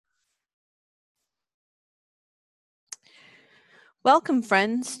Welcome,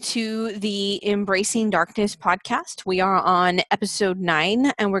 friends, to the Embracing Darkness podcast. We are on episode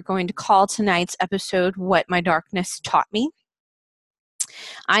 9, and we're going to call tonight's episode What My Darkness Taught Me.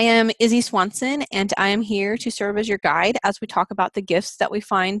 I am Izzy Swanson, and I am here to serve as your guide as we talk about the gifts that we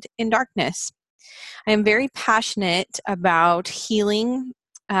find in darkness. I am very passionate about healing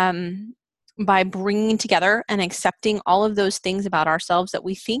by bringing together and accepting all of those things about ourselves that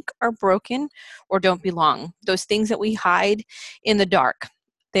we think are broken or don't belong, those things that we hide in the dark.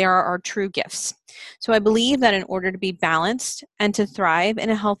 They are our true gifts. So I believe that in order to be balanced and to thrive in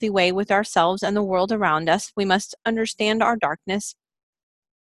a healthy way with ourselves and the world around us, we must understand our darkness.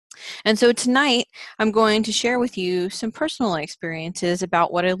 And so tonight, I'm going to share with you some personal experiences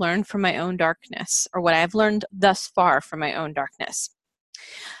about what I learned from my own darkness, or what I've learned thus far from my own darkness.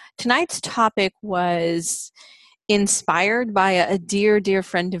 Tonight's topic was inspired by a dear, dear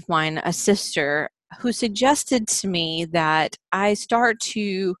friend of mine, a sister, who suggested to me that I start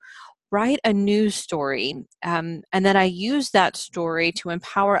to write a news story and that I use that story to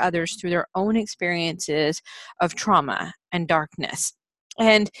empower others through their own experiences of trauma and darkness.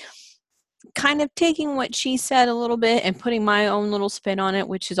 And kind of taking what she said a little bit and putting my own little spin on it,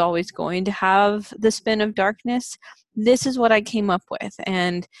 which is always going to have the spin of darkness, this is what I came up with.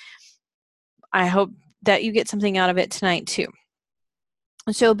 And I hope that you get something out of it tonight too.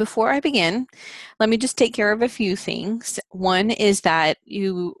 So before I begin, let me just take care of a few things. One is that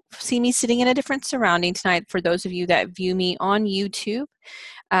you see me sitting in a different surrounding tonight. For those of you that view me on YouTube,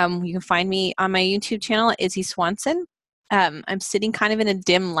 you can find me on my YouTube channel, Izzy Swanson. I'm sitting kind of in a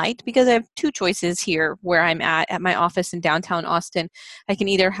dim light because I have two choices here where I'm at my office in downtown Austin. I can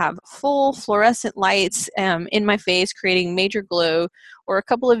either have full fluorescent lights in my face creating major glow, or a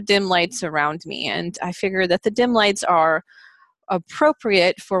couple of dim lights around me. And I figure that the dim lights are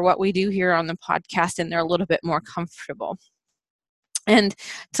appropriate for what we do here on the podcast, and they're a little bit more comfortable. And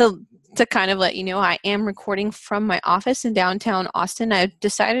to kind of let you know, I am recording from my office in downtown Austin. I've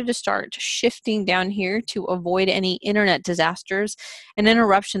decided to start shifting down here to avoid any internet disasters and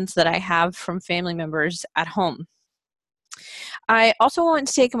interruptions that I have from family members at home. I also want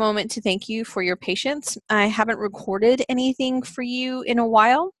to take a moment to thank you for your patience. I haven't recorded anything for you in a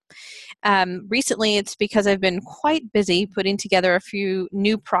while. Recently, it's because I've been quite busy putting together a few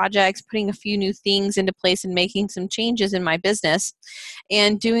new projects, putting a few new things into place, and making some changes in my business,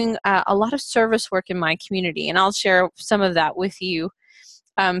 and doing a lot of service work in my community. And I'll share some of that with you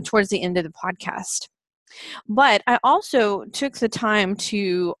towards the end of the podcast. But I also took the time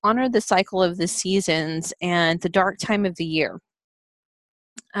to honor the cycle of the seasons and the dark time of the year.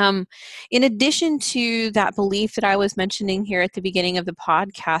 In addition to that belief that I was mentioning here at the beginning of the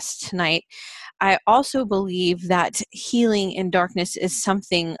podcast tonight, I also believe that healing in darkness is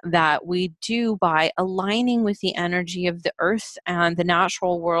something that we do by aligning with the energy of the earth and the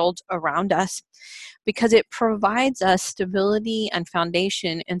natural world around us, because it provides us stability and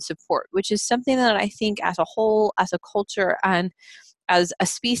foundation and support, which is something that I think as a whole, as a culture, and as a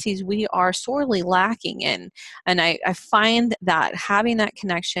species, we are sorely lacking in. And I find that having that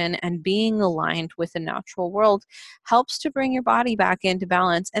connection and being aligned with the natural world helps to bring your body back into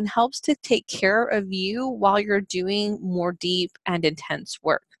balance and helps to take care of you while you're doing more deep and intense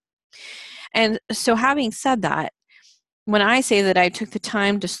work. And so, having said that, when I say that I took the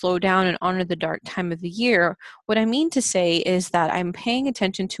time to slow down and honor the dark time of the year, what I mean to say is that I'm paying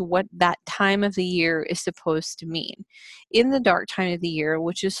attention to what that time of the year is supposed to mean. In the dark time of the year,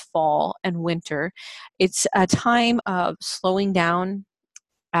 which is fall and winter, it's a time of slowing down,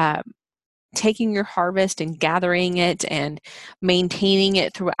 uh, taking your harvest and gathering it and maintaining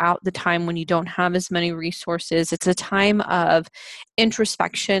it throughout the time when you don't have as many resources. It's a time of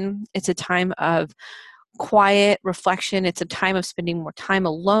introspection. It's a time of quiet reflection. It's a time of spending more time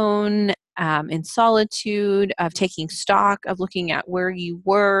alone, in solitude, of taking stock, of looking at where you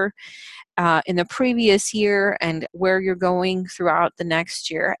were in the previous year and where you're going throughout the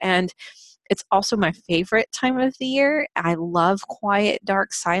next year. And it's also my favorite time of the year. I love quiet,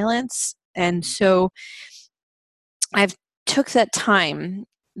 dark silence. And so I've took that time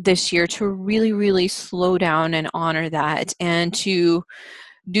this year to really, really slow down and honor that, and to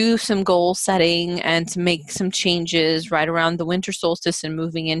do some goal setting and to make some changes right around the winter solstice and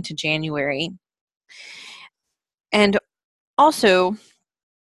moving into January. And also,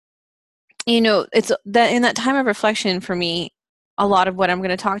 it's that in that time of reflection for me, a lot of what I'm going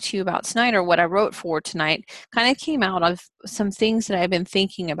to talk to you about tonight, or what I wrote for tonight, kind of came out of some things that I've been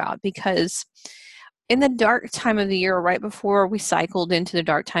thinking about. Because in the dark time of the year, right before we cycled into the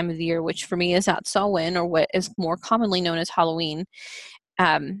dark time of the year, which for me is at Samhain, or what is more commonly known as Halloween,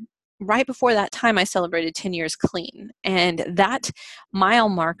 right before that time, I celebrated 10 years clean. And that mile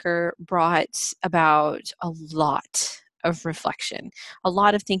marker brought about a lot of reflection, a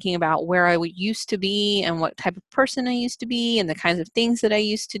lot of thinking about where I used to be and what type of person I used to be and the kinds of things that I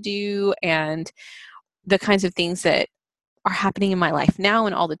used to do and the kinds of things that are happening in my life now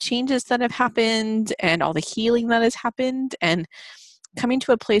and all the changes that have happened and all the healing that has happened and coming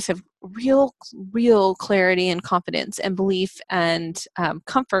to a place of real clarity and confidence and belief and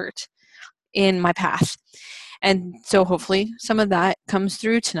comfort in my path. And so hopefully some of that comes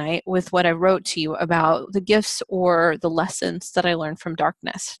through tonight with what I wrote to you about the gifts or the lessons that I learned from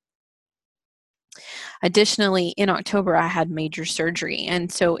darkness. Additionally, in October, I had major surgery.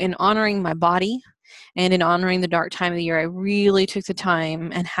 And so in honoring my body and in honoring the dark time of the year, I really took the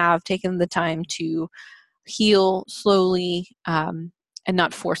time and have taken the time to heal slowly and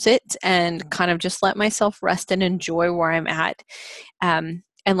not force it and kind of just let myself rest and enjoy where I'm at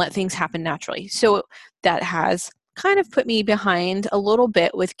and let things happen naturally. So that has kind of put me behind a little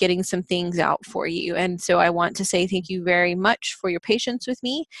bit with getting some things out for you. And so I want to say thank you very much for your patience with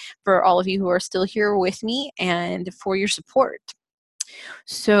me, for all of you who are still here with me, and for your support.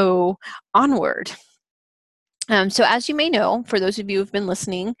 So onward. So as you may know, for those of you who've been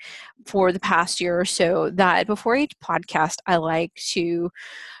listening for the past year or so, that before each podcast, I like to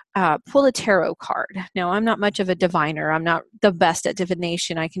pull a tarot card. Now, I'm not much of a diviner. I'm not the best at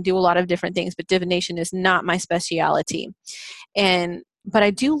divination. I can do a lot of different things, but divination is not my specialty. But I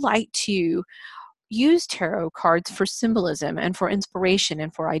do like to use tarot cards for symbolism and for inspiration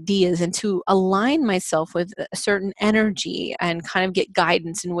and for ideas and to align myself with a certain energy and kind of get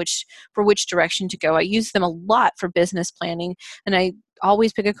guidance in which direction to go. I use them a lot for business planning, and I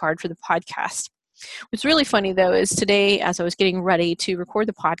always pick a card for the podcast. What's really funny though is today, as I was getting ready to record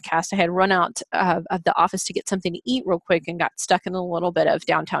the podcast, I had run out of the office to get something to eat real quick and got stuck in a little bit of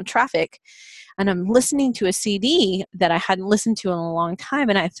downtown traffic. And I'm listening to a CD that I hadn't listened to in a long time,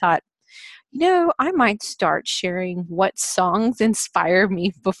 and I thought, I might start sharing what songs inspire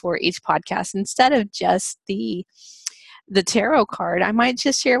me before each podcast instead of just the tarot card. I might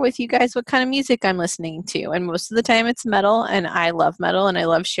just share with you guys what kind of music I'm listening to. And most of the time it's metal, and I love metal and I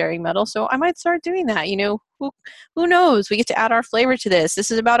love sharing metal. So I might start doing that. Who knows? We get to add our flavor to this. This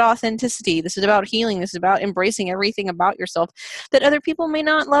is about authenticity. This is about healing. This is about embracing everything about yourself that other people may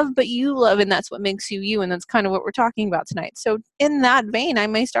not love, but you love. And that's what makes you you. And that's kind of what we're talking about tonight. So in that vein, I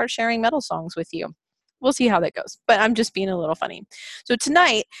may start sharing metal songs with you. We'll see how that goes, but I'm just being a little funny. So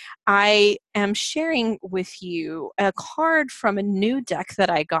tonight, I am sharing with you a card from a new deck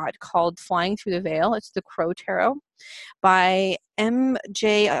that I got called Flying Through the Veil. It's the Crow Tarot by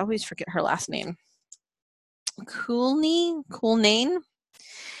MJ, I always forget her last name, Coolnane.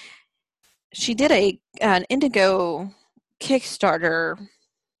 She did an Indigo Kickstarter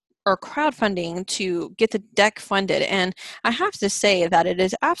or crowdfunding to get the deck funded. And I have to say that it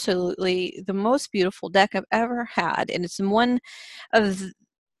is absolutely the most beautiful deck I've ever had. And it's one of,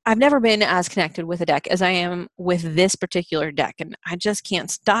 I've never been as connected with a deck as I am with this particular deck. And I just can't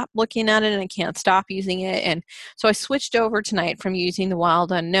stop looking at it and I can't stop using it. And so I switched over tonight from using the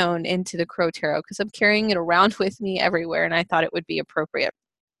Wild Unknown into the Crow Tarot because I'm carrying it around with me everywhere and I thought it would be appropriate.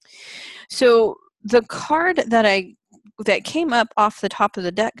 So the card that came up off the top of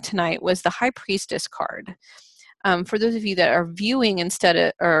the deck tonight was the High Priestess card. For those of you that are viewing instead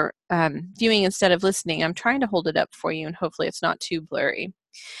of listening, I'm trying to hold it up for you and hopefully it's not too blurry.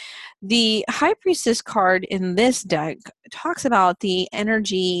 The High Priestess card in this deck talks about the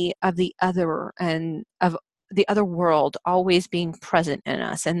energy of the other and of the other world always being present in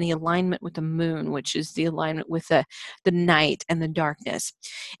us, and the alignment with the moon, which is the alignment with the night and the darkness.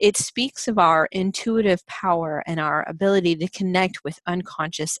 It speaks of our intuitive power and our ability to connect with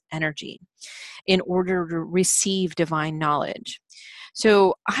unconscious energy in order to receive divine knowledge.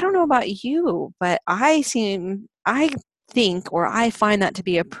 So I don't know about you, but I think, or I find that to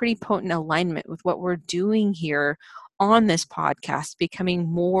be a pretty potent alignment with what we're doing here on this podcast,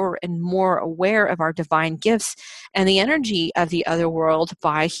 becoming more and more aware of our divine gifts and the energy of the other world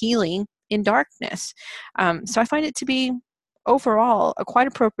by healing in darkness. So I find it to be overall a quite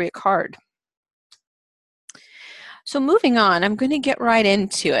appropriate card. So moving on, I'm going to get right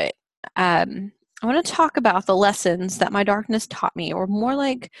into it. I want to talk about the lessons that my darkness taught me, or more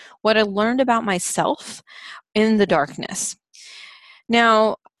like what I learned about myself in the darkness.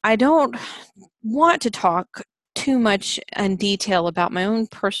 Now, I don't want to talk too much in detail about my own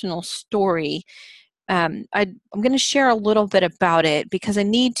personal story. I'm going to share a little bit about it because I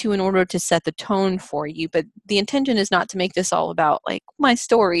need to in order to set the tone for you. But the intention is not to make this all about like my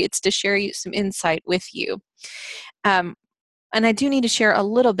story. It's to share some insight with you. and I do need to share a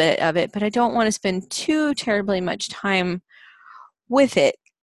little bit of it, but I don't want to spend too terribly much time with it.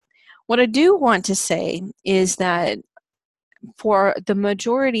 What I do want to say is that for the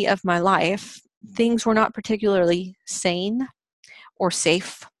majority of my life, things were not particularly sane or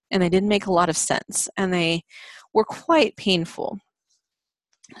safe, and they didn't make a lot of sense, and they were quite painful.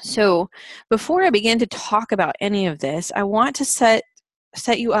 So before I begin to talk about any of this, I want to set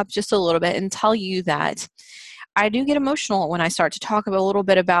you up just a little bit and tell you that I do get emotional when I start to talk a little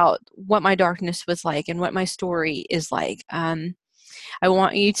bit about what my darkness was like and what my story is like. I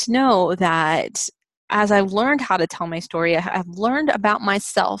want you to know that as I've learned how to tell my story, I've learned about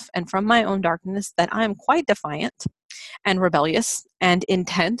myself and from my own darkness that I'm quite defiant and rebellious and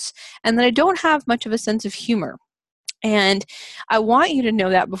intense, and that I don't have much of a sense of humor. And I want you to know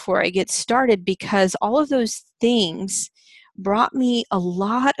that before I get started, because all of those things brought me a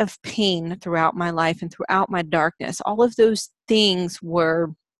lot of pain throughout my life and throughout my darkness. All of those things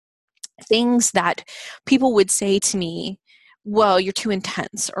were things that people would say to me, well, you're too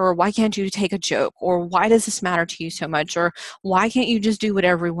intense, or why can't you take a joke, or why does this matter to you so much, or why can't you just do what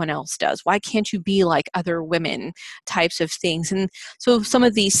everyone else does? Why can't you be like other women, types of things? And so some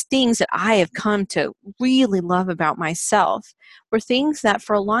of these things that I have come to really love about myself were things that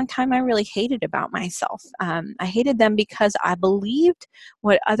for a long time I really hated about myself. I hated them because I believed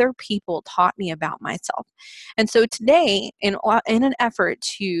what other people taught me about myself. And so today, in an effort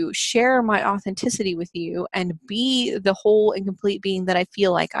to share my authenticity with you and be the whole and complete being that I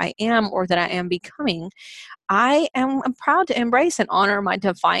feel like I am, or that I am becoming, I'm proud to embrace and honor my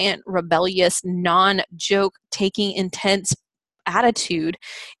defiant, rebellious, non-joke taking, intense attitude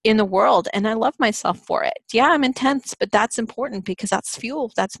in the world, and I love myself for it. Yeah, I'm intense, but that's important because that's fuel,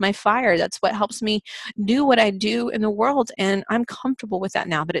 that's my fire, that's what helps me do what I do in the world, and I'm comfortable with that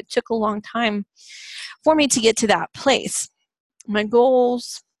now. But it took a long time for me to get to that place. My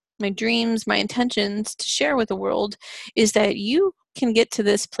goals, my dreams, my intentions to share with the world is that you can get to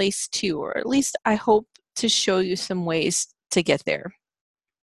this place too, or at least I hope to show you some ways to get there.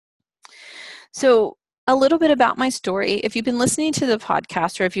 So, a little bit about my story. If you've been listening to the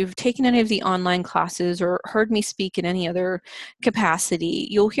podcast, or if you've taken any of the online classes or heard me speak in any other capacity,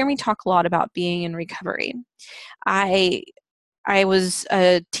 you'll hear me talk a lot about being in recovery. I was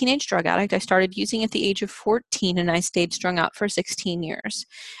a teenage drug addict. I started using at the age of 14, and I stayed strung out for 16 years.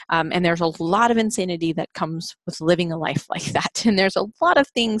 And there's a lot of insanity that comes with living a life like that. And there's a lot of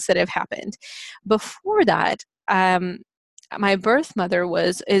things that have happened. Before that, my birth mother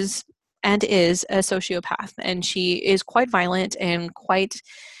is a sociopath, and she is quite violent and quite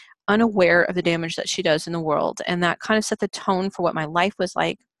unaware of the damage that she does in the world. And that kind of set the tone for what my life was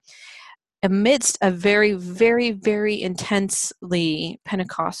like amidst a very, very, very intensely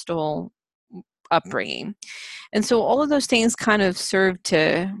Pentecostal upbringing. And so all of those things kind of served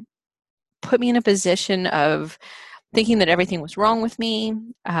to put me in a position of thinking that everything was wrong with me,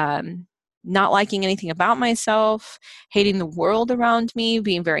 not liking anything about myself, hating the world around me,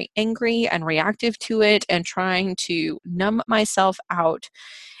 being very angry and reactive to it, and trying to numb myself out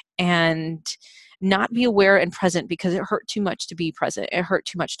and not be aware and present because it hurt too much to be present. It hurt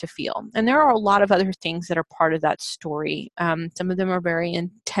too much to feel. And there are a lot of other things that are part of that story. Some of them are very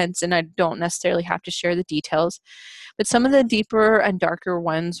intense, and I don't necessarily have to share the details. But some of the deeper and darker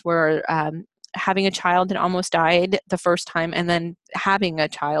ones were having a child that almost died the first time, and then having a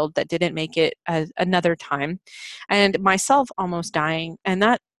child that didn't make it another time, and myself almost dying. And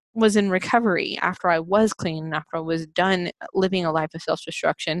that was in recovery after I was clean, after I was done living a life of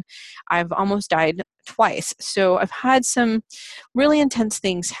self-destruction. I've almost died twice. So I've had some really intense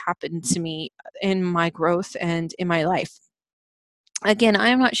things happen to me in my growth and in my life. Again, I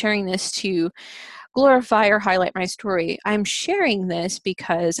am not sharing this to glorify or highlight my story. I'm sharing this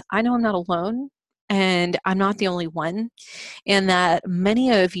because I know I'm not alone, and I'm not the only one, and that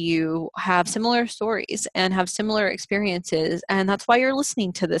many of you have similar stories and have similar experiences, and that's why you're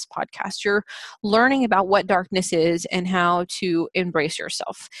listening to this podcast. You're learning about what darkness is and how to embrace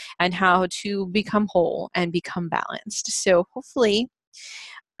yourself and how to become whole and become balanced. So hopefully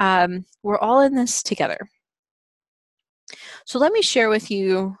we're all in this together. So let me share with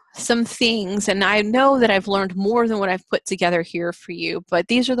you some things, and I know that I've learned more than what I've put together here for you, but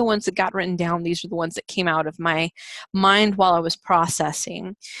these are the ones that got written down. These are the ones that came out of my mind while I was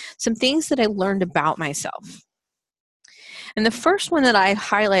processing. Some things that I learned about myself. And the first one that I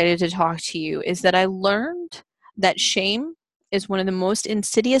highlighted to talk to you is that I learned that shame is one of the most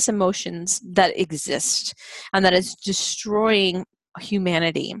insidious emotions that exist, and that is destroying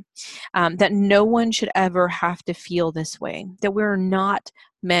humanity, that no one should ever have to feel this way, that we're not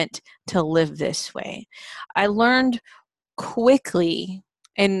meant to live this way. I learned quickly,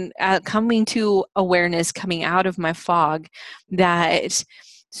 and coming to awareness, coming out of my fog, that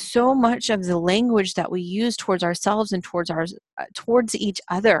so much of the language that we use towards ourselves and towards each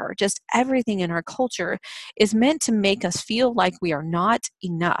other, just everything in our culture, is meant to make us feel like we are not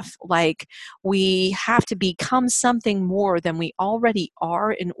enough, like we have to become something more than we already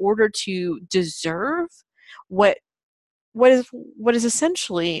are in order to deserve what what is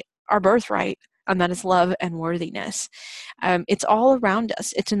essentially our birthright, and that is love and worthiness. It's all around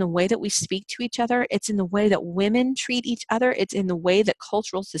us. It's in the way that we speak to each other. It's in the way that women treat each other. It's in the way that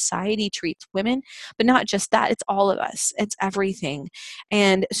cultural society treats women. But not just that, it's all of us. It's everything.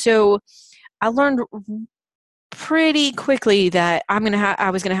 And so I learned pretty quickly that I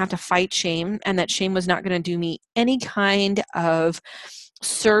was gonna have to fight shame, and that shame was not gonna do me any kind of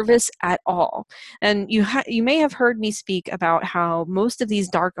service at all. And you may have heard me speak about how most of these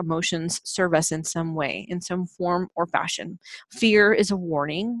dark emotions serve us in some way, in some form or fashion. Fear is a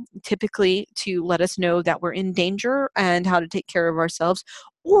warning, typically to let us know that we're in danger and how to take care of ourselves,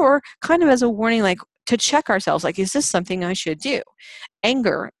 or kind of as a warning, like to check ourselves, like, is this something I should do?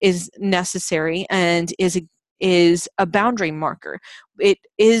 Anger is necessary and is a boundary marker. It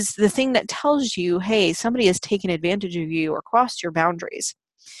is the thing that tells you, hey, somebody has taken advantage of you or crossed your boundaries.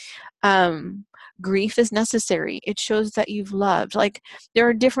 Um, Grief is necessary. It shows that you've loved. Like, there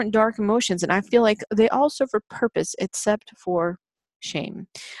are different dark emotions, and I feel like they all serve a purpose except for shame.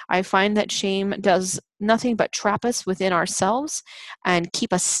 I find that shame does nothing but trap us within ourselves and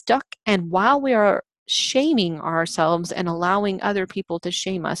keep us stuck. And while we are shaming ourselves and allowing other people to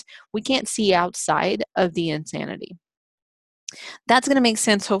shame us, we can't see outside of the insanity. That's going to make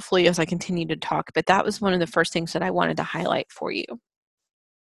sense, hopefully, as I continue to talk, but that was one of the first things that I wanted to highlight for you.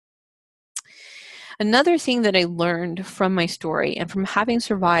 Another thing that I learned from my story and from having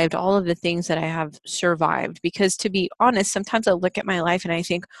survived all of the things that I have survived, because to be honest, sometimes I look at my life and I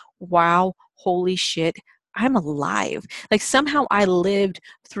think, wow, holy shit, I'm alive. Like, somehow I lived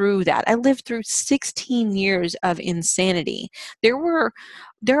through that. I lived through 16 years of insanity. There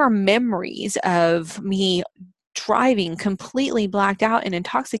are memories of me driving completely blacked out and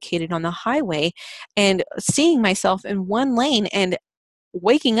intoxicated on the highway and seeing myself in one lane and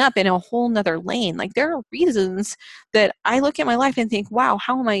waking up in a whole nother lane. Like, there are reasons that I look at my life and think, wow,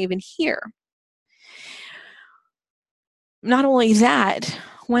 how am I even here? Not only that,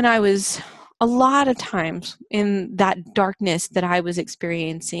 when I was a lot of times in that darkness that I was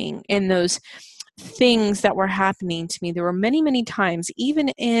experiencing, in those things that were happening to me, there were many, many times, even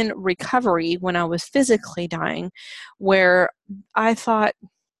in recovery when I was physically dying, where I thought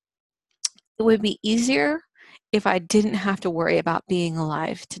it would be easier if I didn't have to worry about being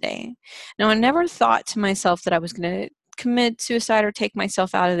alive today. Now, I never thought to myself that I was going to commit suicide or take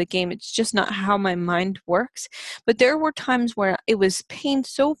myself out of the game. It's just not how my mind works. But there were times where it was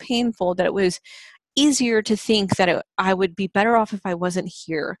so painful that it was easier to think that I would be better off if I wasn't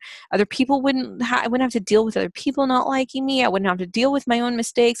here. Other people I wouldn't have to deal with other people not liking me. I wouldn't have to deal with my own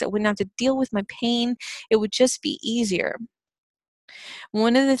mistakes. I wouldn't have to deal with my pain. It would just be easier.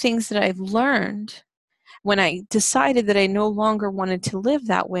 One of the things that I've learned when I decided that I no longer wanted to live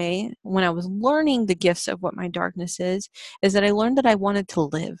that way, when I was learning the gifts of what my darkness is that I learned that I wanted to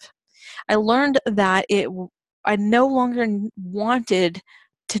live. I learned that I no longer wanted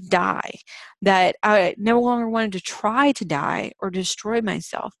to die, that I no longer wanted to try to die or destroy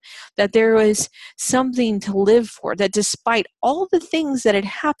myself, that there was something to live for, that despite all the things that had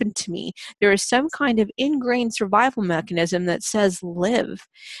happened to me, there is some kind of ingrained survival mechanism that says live.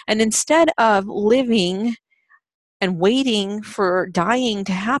 And instead of living and waiting for dying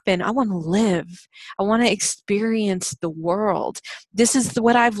to happen, I want to live. I want to experience the world. This is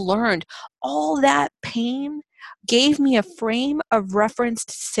what I've learned. All that pain gave me a frame of reference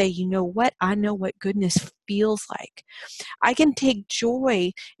to say, you know what? I know what goodness feels like. I can take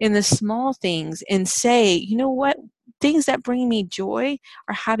joy in the small things and say, you know what? Things that bring me joy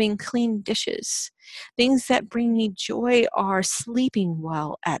are having clean dishes. Things that bring me joy are sleeping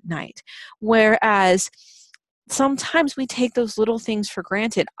well at night. Whereas sometimes we take those little things for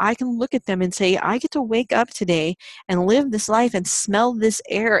granted. I can look at them and say, I get to wake up today and live this life and smell this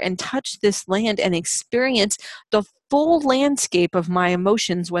air and touch this land and experience the full landscape of my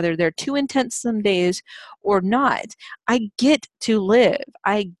emotions, whether they're too intense some days or not. I get to live.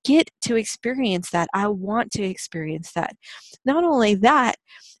 I get to experience that. I want to experience that. Not only that,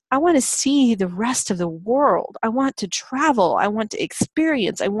 I want to see the rest of the world. I want to travel. I want to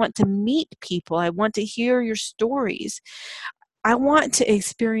experience. I want to meet people. I want to hear your stories. I want to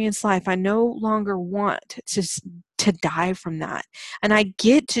experience life. I no longer want to die from that. And I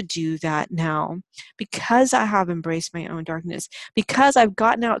get to do that now because I have embraced my own darkness, because I've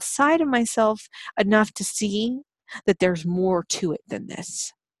gotten outside of myself enough to see that there's more to it than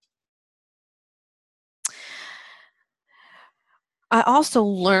this. I also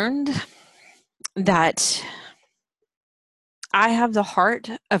learned that I have the heart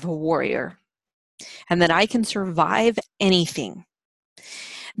of a warrior and that I can survive anything.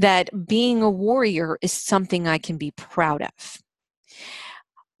 That being a warrior is something I can be proud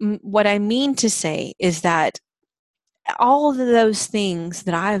of. What I mean to say is that all of those things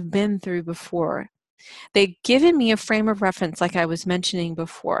that I've been through before, they've given me a frame of reference, like I was mentioning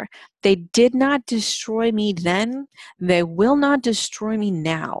before. They did not destroy me then. They will not destroy me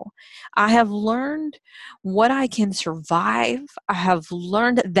now. I have learned what I can survive. I have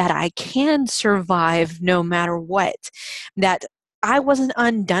learned that I can survive no matter what. That I wasn't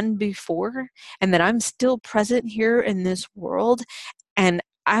undone before, and that I'm still present here in this world, and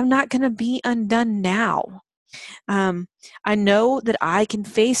I'm not going to be undone now. I know that I can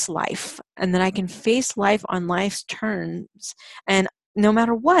face life and that I can face life on life's terms. And no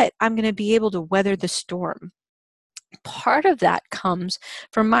matter what, I'm going to be able to weather the storm. Part of that comes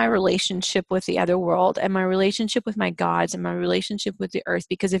from my relationship with the other world and my relationship with my gods and my relationship with the earth.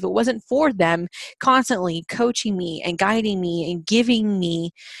 Because if it wasn't for them constantly coaching me and guiding me and giving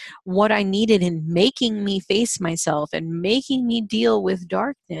me what I needed and making me face myself and making me deal with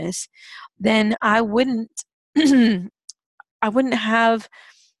darkness, then I wouldn't I wouldn't have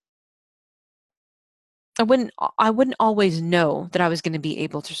I wouldn't always know that I was going to be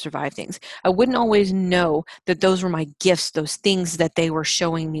able to survive things. I wouldn't always know that those were my gifts. Those things that they were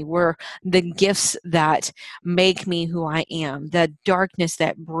showing me were the gifts that make me who I am, the darkness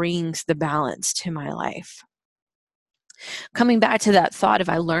that brings the balance to my life. Coming back to that thought of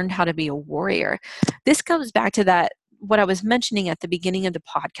I learned how to be a warrior, this comes back to that what I was mentioning at the beginning of the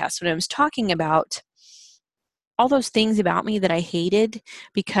podcast when I was talking about all those things about me that I hated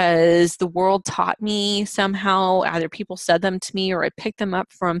because the world taught me somehow, either people said them to me or I picked them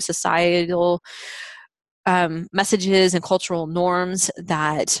up from societal messages and cultural norms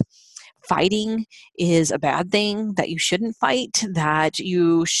that fighting is a bad thing, that you shouldn't fight, that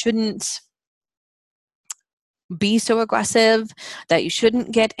you shouldn't be so aggressive, that you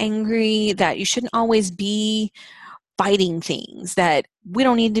shouldn't get angry, that you shouldn't always be fighting things, that we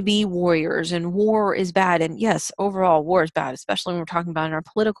don't need to be warriors and war is bad. And yes, overall war is bad, especially when we're talking about in our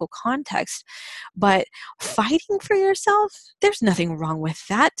political context. But fighting for yourself, there's nothing wrong with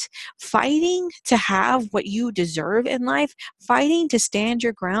that. Fighting to have what you deserve in life, fighting to stand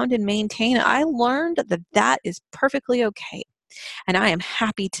your ground and maintain, I learned that that is perfectly okay. And I am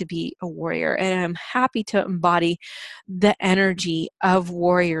happy to be a warrior and I'm happy to embody the energy of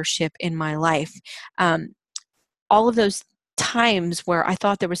warriorship in my life. All of those times where I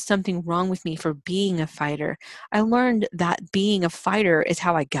thought there was something wrong with me for being a fighter, I learned that being a fighter is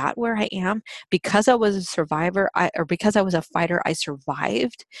how I got where I am. Because I was a survivor, or because I was a fighter, I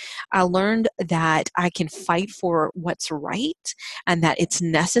survived. I learned that I can fight for what's right and that it's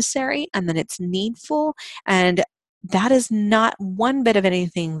necessary and that it's needful. And that is not one bit of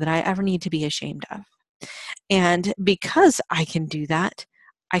anything that I ever need to be ashamed of. And because I can do that,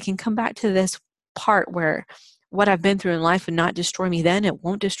 I can come back to this part where what I've been through in life would not destroy me then, it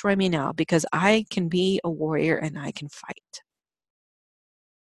won't destroy me now because I can be a warrior and I can fight.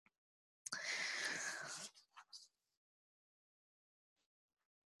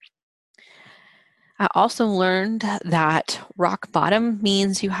 I also learned that rock bottom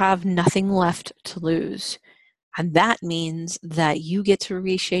means you have nothing left to lose. And that means that you get to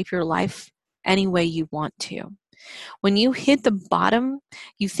reshape your life any way you want to. When you hit the bottom,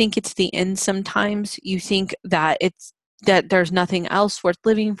 you think it's the end sometimes. You think that there's nothing else worth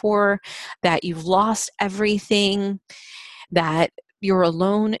living for, that you've lost everything, that you're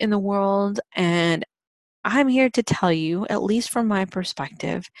alone in the world. And I'm here to tell you, at least from my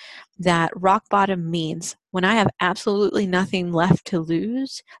perspective, that rock bottom means when I have absolutely nothing left to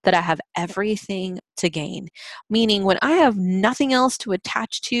lose, that I have everything to gain. Meaning when I have nothing else to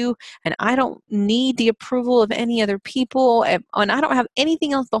attach to and I don't need the approval of any other people and I don't have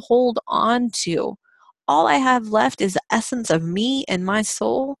anything else to hold on to, all I have left is the essence of me and my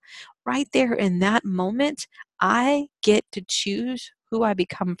soul. Right there in that moment, I get to choose who I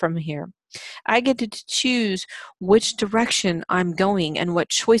become from here. I get to choose which direction I'm going and what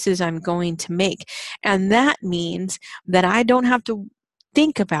choices I'm going to make. And that means that I don't have to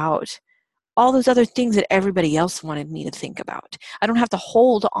think about all those other things that everybody else wanted me to think about. I don't have to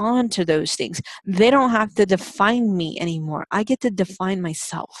hold on to those things. They don't have to define me anymore. I get to define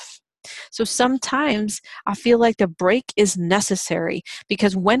myself. So sometimes I feel like the break is necessary,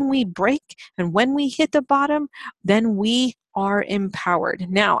 because when we break and when we hit the bottom, then we are empowered.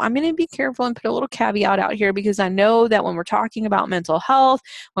 Now, I'm going to be careful and put a little caveat out here, because I know that when we're talking about mental health,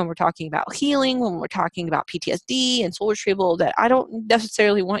 when we're talking about healing, when we're talking about PTSD and soul retrieval, that I don't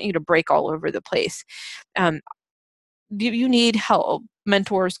necessarily want you to break all over the place. You need help,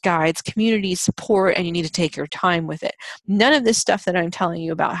 mentors, guides, community support, and you need to take your time with it. None of this stuff that I'm telling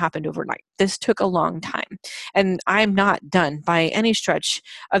you about happened overnight. This took a long time, and I'm not done by any stretch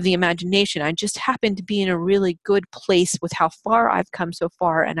of the imagination. I just happen to be in a really good place with how far I've come so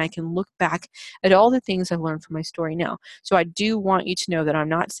far, and I can look back at all the things I've learned from my story now. So I do want you to know that I'm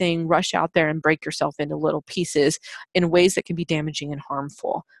not saying rush out there and break yourself into little pieces in ways that can be damaging and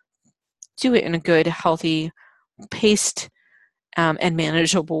harmful. Do it in a good, healthy, paced, and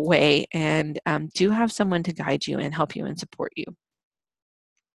manageable way, and do have someone to guide you and help you and support you.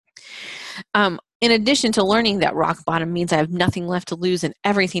 In addition to learning that rock bottom means I have nothing left to lose and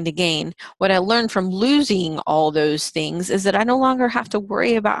everything to gain, what I learned from losing all those things is that I no longer have to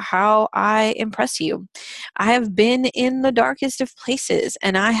worry about how I impress you. I have been in the darkest of places,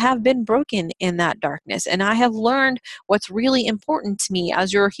 and I have been broken in that darkness, and I have learned what's really important to me,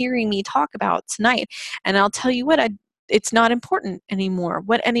 as you're hearing me talk about tonight. And I'll tell you what, it's not important anymore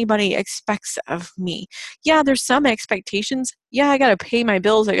what anybody expects of me. Yeah, there's some expectations. Yeah, I got to pay my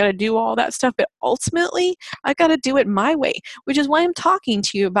bills. I got to do all that stuff. But ultimately, I got to do it my way, which is why I'm talking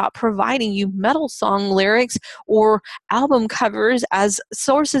to you about providing you metal song lyrics or album covers as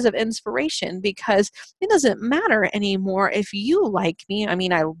sources of inspiration, because it doesn't matter anymore if you like me. I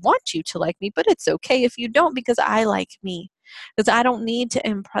mean, I want you to like me, but it's okay if you don't, because I like me. Because I don't need to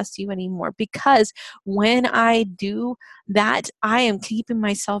impress you anymore. Because when I do that, I am keeping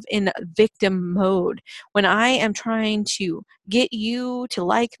myself in victim mode. When I am trying to get you to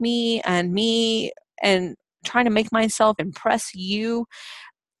like me and trying to make myself impress you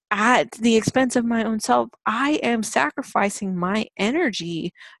at the expense of my own self, I am sacrificing my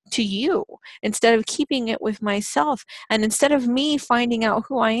energy to you instead of keeping it with myself. And instead of me finding out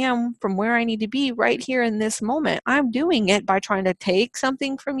who I am from where I need to be right here in this moment, I'm doing it by trying to take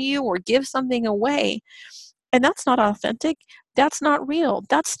something from you or give something away. And that's not authentic. That's not real.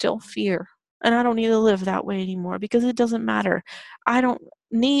 That's still fear. And I don't need to live that way anymore, because it doesn't matter. I don't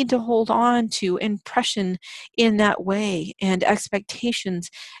need to hold on to impression in that way and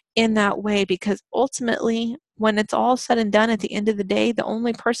expectations in that way, because ultimately, when it's all said and done at the end of the day, the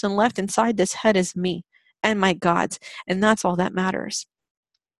only person left inside this head is me and my gods. And that's all that matters.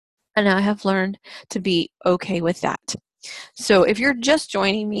 And I have learned to be okay with that. So if you're just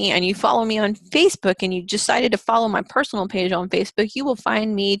joining me and you follow me on Facebook and you decided to follow my personal page on Facebook, you will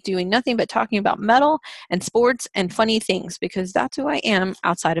find me doing nothing but talking about metal and sports and funny things, because that's who I am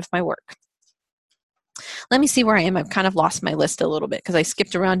outside of my work. Let me see where I am. I've kind of lost my list a little bit because I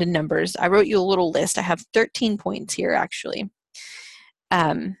skipped around in numbers. I wrote you a little list. I have 13 points here, actually.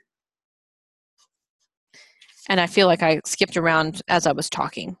 And I feel like I skipped around as I was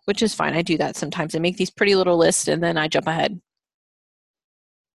talking, which is fine. I do that sometimes. I make these pretty little lists and then I jump ahead.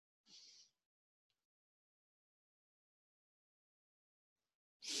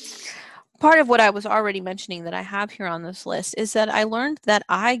 Part of what I was already mentioning that I have here on this list is that I learned that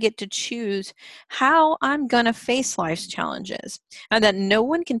I get to choose how I'm going to face life's challenges, and that no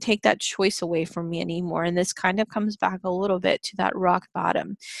one can take that choice away from me anymore. And this kind of comes back a little bit to that rock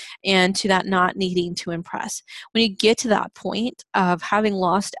bottom and to that not needing to impress. When you get to that point of having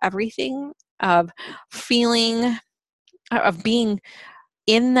lost everything, of feeling, of being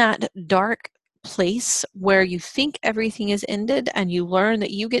in that dark place where you think everything is ended and you learn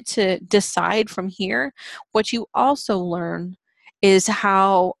that you get to decide from here, what you also learn is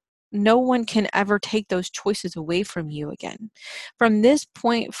how no one can ever take those choices away from you again. From this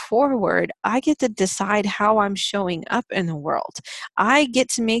point forward, I get to decide how I'm showing up in the world. I get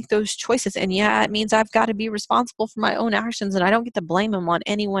to make those choices. And yeah, it means I've got to be responsible for my own actions, and I don't get to blame them on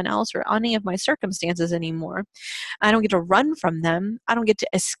anyone else or any of my circumstances anymore. I don't get to run from them. I don't get to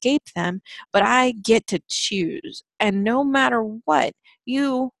escape them, but I get to choose. And no matter what,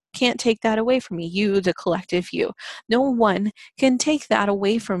 you can't take that away from me. You, the collective you. No one can take that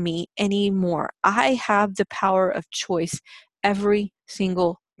away from me anymore. I have the power of choice every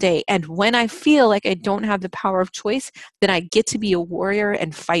single day. And when I feel like I don't have the power of choice, then I get to be a warrior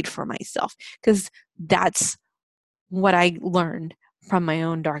and fight for myself, because that's what I learned from my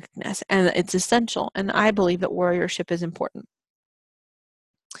own darkness, and it's essential. And I believe that warriorship is important.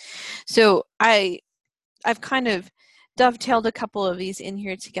 So I've kind of dovetailed a couple of these in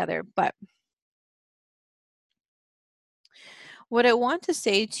here together, but what I want to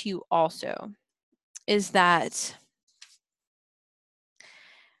say to you also is that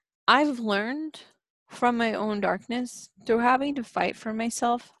I've learned from my own darkness through having to fight for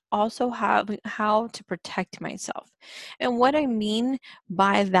myself, also how to protect myself. And what I mean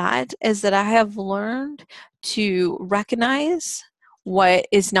by that is that I have learned to recognize what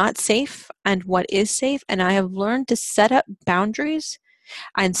is not safe and what is safe, and I have learned to set up boundaries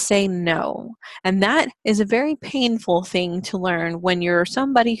and say no. And that is a very painful thing to learn when you're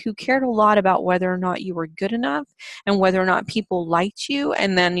somebody who cared a lot about whether or not you were good enough and whether or not people liked you.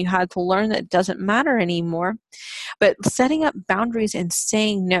 And then you had to learn that it doesn't matter anymore. But setting up boundaries and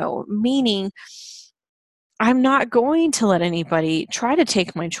saying no, meaning I'm not going to let anybody try to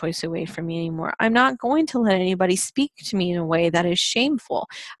take my choice away from me anymore. I'm not going to let anybody speak to me in a way that is shameful.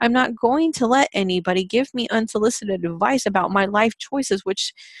 I'm not going to let anybody give me unsolicited advice about my life choices,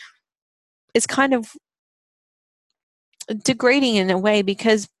 which is kind of degrading in a way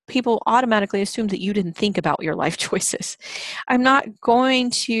because people automatically assume that you didn't think about your life choices. I'm not going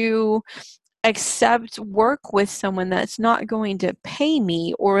to accept work with someone that's not going to pay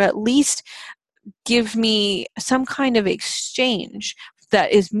me or at least give me some kind of exchange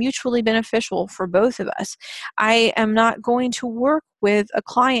that is mutually beneficial for both of us. I am not going to work with a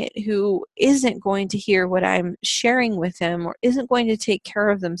client who isn't going to hear what I'm sharing with them or isn't going to take care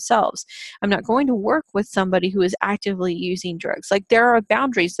of themselves. I'm not going to work with somebody who is actively using drugs. Like, there are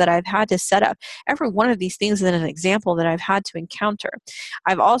boundaries that I've had to set up. Every one of these things is an example that I've had to encounter.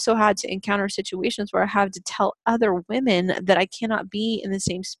 I've also had to encounter situations where I have to tell other women that I cannot be in the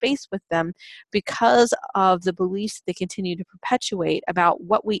same space with them because of the beliefs they continue to perpetuate about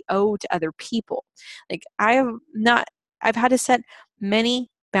what we owe to other people. Like, I've had to set many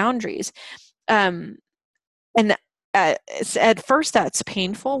boundaries. And at first that's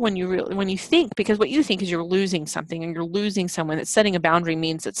painful when you think, because what you think is you're losing something and you're losing someone. That setting a boundary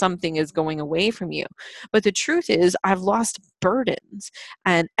means that something is going away from you. But the truth is, I've lost burdens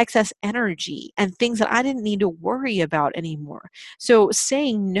and excess energy and things that I didn't need to worry about anymore. So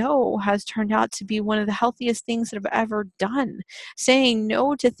saying no has turned out to be one of the healthiest things that I've ever done. Saying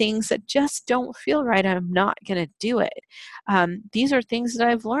no to things that just don't feel right, I'm not going to do it. These are things that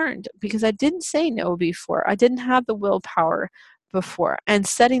I've learned because I didn't say no before. I didn't have the willpower before. And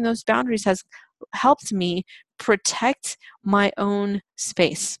setting those boundaries has helped me protect my own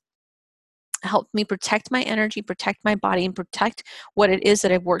space, helped me protect my energy, protect my body, and protect what it is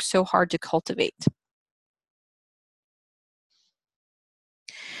that I've worked so hard to cultivate.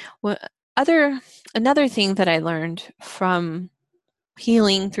 Well, another thing that I learned from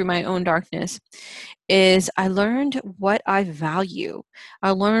healing through my own darkness is I learned what I value.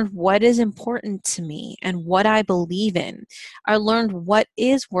 I learned what is important to me and what I believe in. I learned what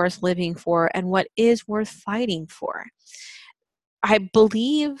is worth living for and what is worth fighting for. I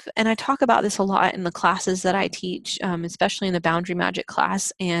believe, and I talk about this a lot in the classes that I teach, especially in the Boundary Magic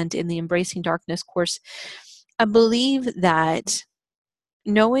class and in the Embracing Darkness course. I believe that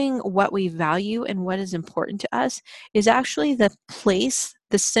knowing what we value and what is important to us is actually the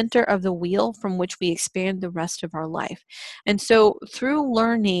center of the wheel from which we expand the rest of our life. And so through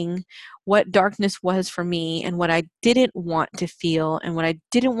learning what darkness was for me and what I didn't want to feel and what I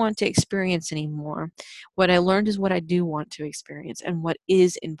didn't want to experience anymore, what I learned is what I do want to experience and what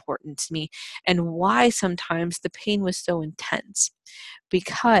is important to me, and why sometimes the pain was so intense,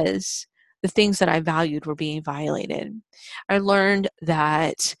 because the things that I valued were being violated. I learned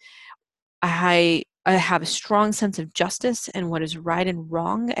that I have a strong sense of justice and what is right and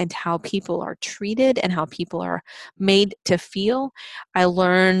wrong and how people are treated and how people are made to feel. I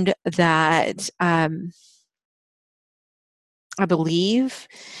learned that I believe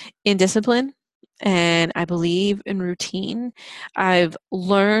in discipline and I believe in routine. I've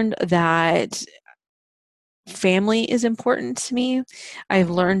learned that family is important to me. I've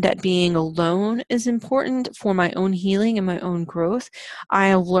learned that being alone is important for my own healing and my own growth. I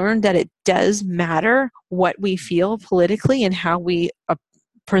have learned that it does matter what we feel politically and how we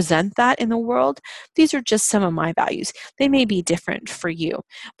present that in the world. These are just some of my values. They may be different for you,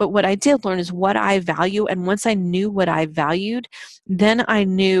 but what I did learn is what I value. And once I knew what I valued, then I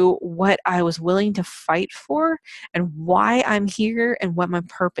knew what I was willing to fight for and why I'm here and what my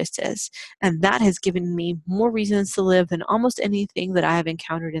purpose is. And that has given me more reasons to live than almost anything that I have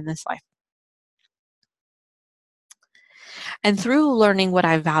encountered in this life. And through learning what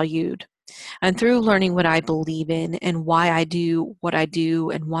I valued, and through learning what I believe in and why I do what I do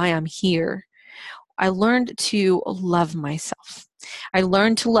and why I'm here, I learned to love myself. I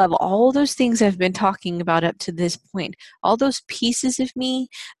learned to love all those things I've been talking about up to this point, all those pieces of me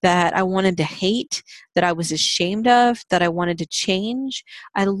that I wanted to hate, that I was ashamed of, that I wanted to change.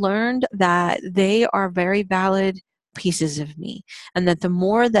 I learned that they are very valid pieces of me, and that the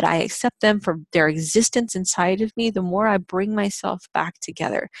more that I accept them for their existence inside of me, the more I bring myself back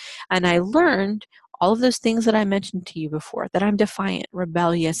together. And I learned all of those things that I mentioned to you before, that I'm defiant,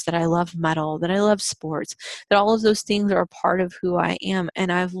 rebellious, that I love metal, that I love sports, that all of those things are a part of who I am.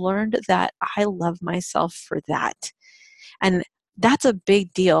 And I've learned that I love myself for that. And that's a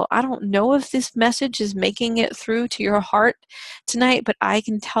big deal. I don't know if this message is making it through to your heart tonight, but I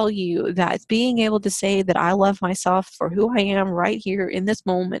can tell you that being able to say that I love myself for who I am right here in this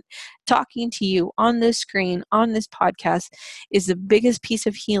moment, talking to you on this screen, on this podcast, is the biggest piece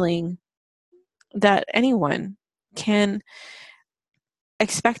of healing that anyone can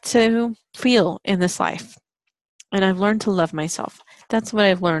expect to feel in this life. And I've learned to love myself. That's what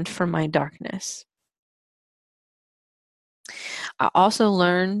I've learned from my darkness. I also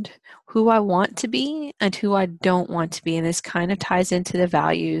learned who I want to be and who I don't want to be. And this kind of ties into the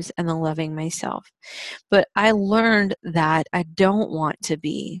values and the loving myself. But I learned that I don't want to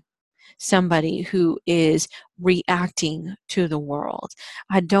be somebody who is reacting to the world.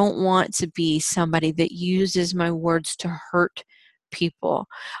 I don't want to be somebody that uses my words to hurt people.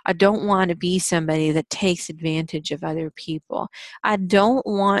 I don't want to be somebody that takes advantage of other people. I don't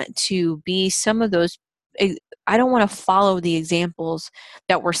want to be some of those. I don't want to follow the examples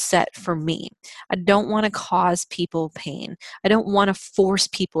that were set for me. I don't want to cause people pain. I don't want to force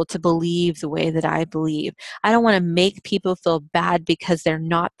people to believe the way that I believe. I don't want to make people feel bad because they're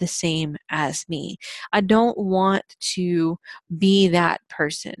not the same as me. I don't want to be that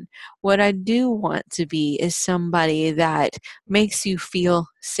person. What I do want to be is somebody that makes you feel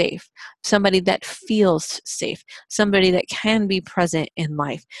safe, somebody that feels safe, somebody that can be present in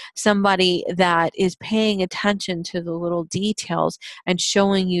life, somebody that is paying attention to the little details and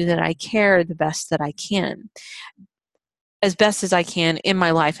showing you that I care the best that I can, as best as I can in my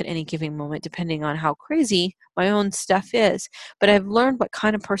life at any given moment, depending on how crazy my own stuff is. But I've learned what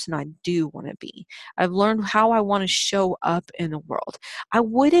kind of person I do want to be. I've learned how I want to show up in the world. I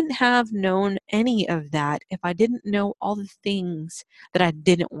wouldn't have known any of that if I didn't know all the things that I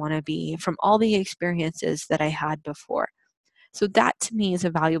didn't want to be from all the experiences that I had before. So that to me is a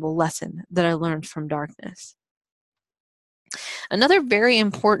valuable lesson that I learned from darkness. Another very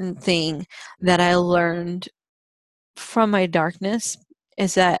important thing that I learned from my darkness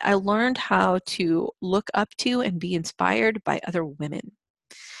is that I learned how to look up to and be inspired by other women.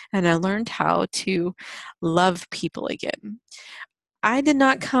 And I learned how to love people again. I did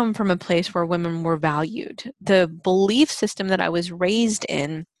not come from a place where women were valued. The belief system that I was raised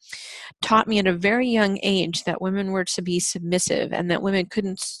in taught me at a very young age that women were to be submissive and that women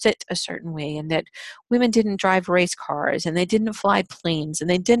couldn't sit a certain way and that women didn't drive race cars and they didn't fly planes and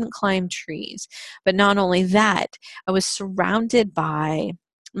they didn't climb trees. But not only that, I was surrounded by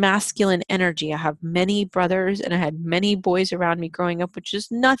masculine energy. I have many brothers and I had many boys around me growing up, which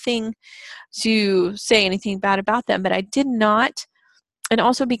is nothing to say anything bad about them, but I did not. And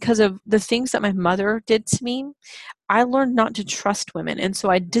also because of the things that my mother did to me, I learned not to trust women. And so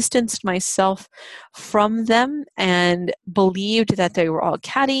I distanced myself from them and believed that they were all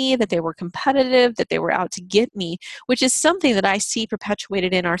catty, that they were competitive, that they were out to get me, which is something that I see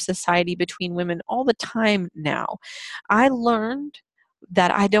perpetuated in our society between women all the time now. I learned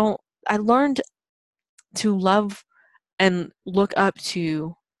that I learned to love and look up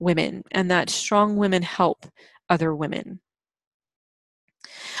to women and that strong women help other women.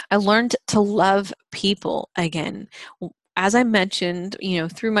 I learned to love people again. As I mentioned,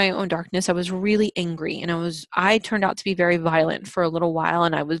 through my own darkness, I was really angry and I turned out to be very violent for a little while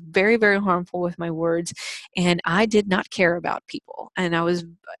and I was very, very harmful with my words and I did not care about people. And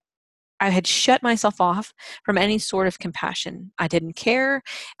I had shut myself off from any sort of compassion. I didn't care.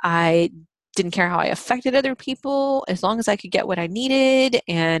 I didn't care how I affected other people as long as I could get what I needed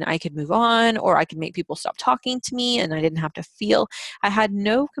and I could move on or I could make people stop talking to me and I didn't have to feel. I had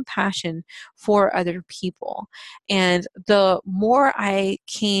no compassion for other people. And the more I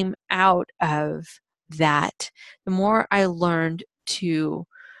came out of that, the more I learned to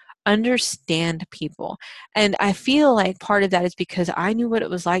understand people. And I feel like part of that is because I knew what it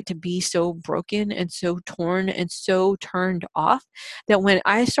was like to be so broken and so torn and so turned off that when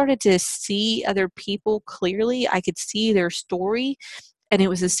I started to see other people clearly, I could see their story and it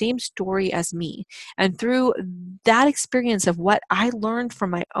was the same story as me. And through that experience of what I learned from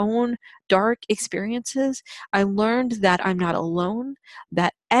my own dark experiences, I learned that I'm not alone,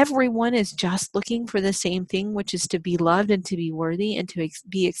 that everyone is just looking for the same thing, which is to be loved and to be worthy and to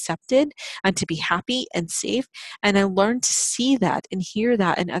be accepted and to be happy and safe. And I learned to see that and hear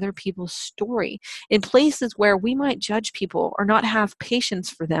that in other people's story. In places where we might judge people or not have patience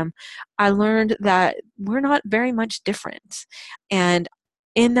for them, I learned that we're not very much different. And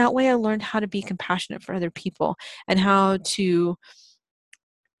in that way, I learned how to be compassionate for other people and how to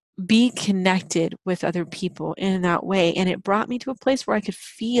be connected with other people in that way. And it brought me to a place where I could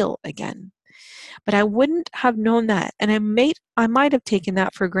feel again. But I wouldn't have known that. And I might have taken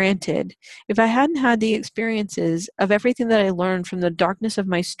that for granted if I hadn't had the experiences of everything that I learned from the darkness of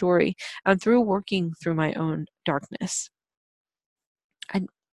my story and through working through my own darkness.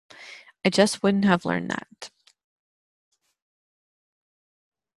 I just wouldn't have learned that.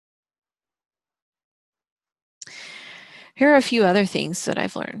 Here are a few other things that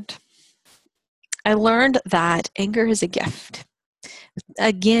I've learned. I learned that anger is a gift.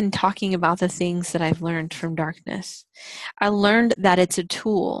 Again, talking about the things that I've learned from darkness. I learned that it's a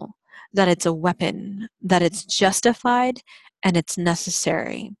tool, that it's a weapon, that it's justified, and it's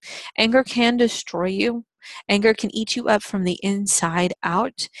necessary. Anger can destroy you. Anger can eat you up from the inside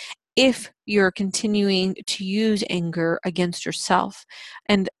out if you're continuing to use anger against yourself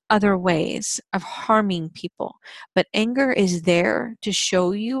and other ways of harming people. But anger is there to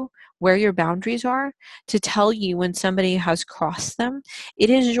show you where your boundaries are, to tell you when somebody has crossed them.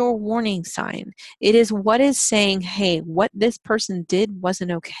 It is your warning sign. It is what is saying, hey, what this person did wasn't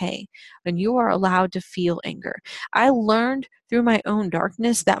okay. And you are allowed to feel anger. I learned through my own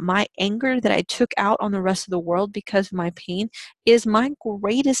darkness that my anger that I took out on the rest of the world because of my pain is my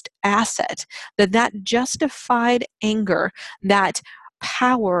greatest asset. That justified anger, that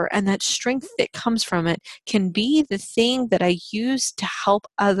power and that strength that comes from it can be the thing that I use to help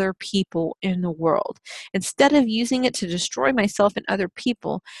other people in the world. Instead of using it to destroy myself and other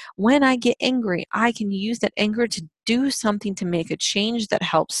people, when I get angry, I can use that anger to do something to make a change that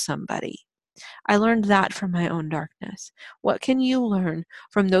helps somebody. I learned that from my own darkness. What can you learn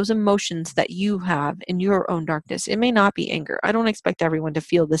from those emotions that you have in your own darkness? It may not be anger. I don't expect everyone to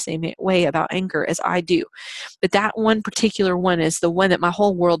feel the same way about anger as I do. But that one particular one is the one that my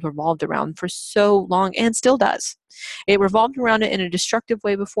whole world revolved around for so long and still does. It revolved around it in a destructive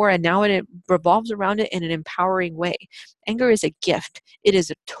way before, and now it revolves around it in an empowering way. Anger is a gift. It is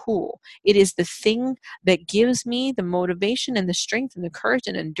a tool. It is the thing that gives me the motivation and the strength and the courage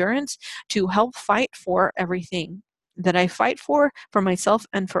and endurance to help fight for everything that I fight for myself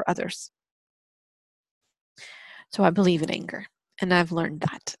and for others. So I believe in anger. And I've learned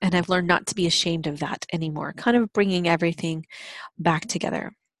that. And I've learned not to be ashamed of that anymore, kind of bringing everything back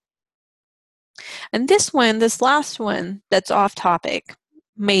together. And this last one that's off topic,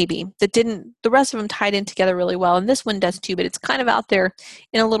 maybe, the rest of them tied in together really well. And this one does too, but it's kind of out there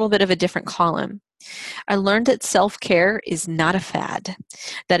in a little bit of a different column. I learned that self-care is not a fad,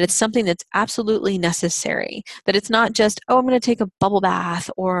 that it's something that's absolutely necessary, that it's not just, oh, I'm going to take a bubble bath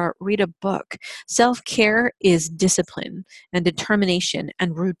or read a book. Self-care is discipline and determination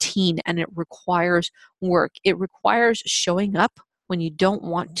and routine, and it requires work. It requires showing up when you don't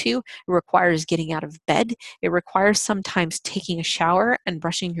want to. It requires getting out of bed. It requires sometimes taking a shower and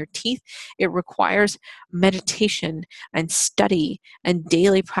brushing your teeth. It requires meditation and study and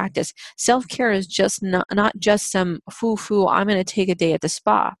daily practice. Self-care is just not just some foo-foo, I'm going to take a day at the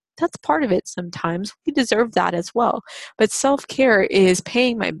spa. That's part of it sometimes. We deserve that as well. But self-care is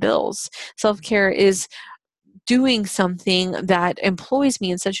paying my bills. Self-care is doing something that employs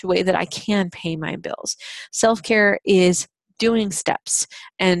me in such a way that I can pay my bills. Self-care is doing steps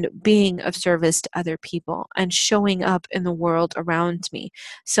and being of service to other people and showing up in the world around me.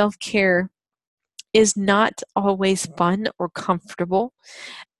 Self-care is not always fun or comfortable,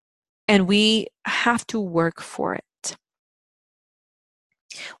 and we have to work for it.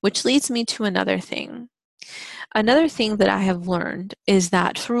 Which leads me to another thing. Another thing that I have learned is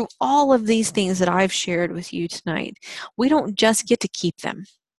that through all of these things that I've shared with you tonight, we don't just get to keep them.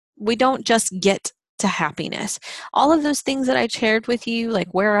 We don't just get to happiness. All of those things that I shared with you,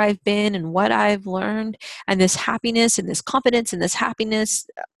 like where I've been and what I've learned, and this happiness and this confidence and this happiness,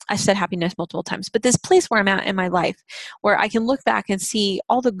 I said happiness multiple times, but this place where I'm at in my life, where I can look back and see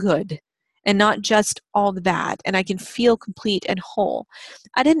all the good and not just all the bad, and I can feel complete and whole.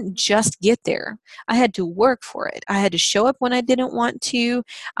 I didn't just get there. I had to work for it. I had to show up when I didn't want to.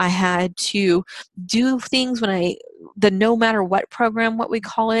 I had to do things when I the no matter what program, what we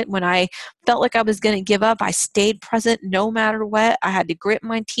call it. When I felt like I was going to give up, I stayed present no matter what. I had to grit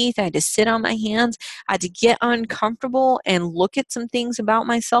my teeth. I had to sit on my hands. I had to get uncomfortable and look at some things about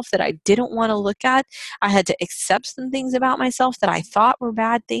myself that I didn't want to look at. I had to accept some things about myself that I thought were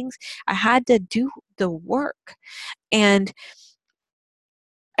bad things. I had to do the work. And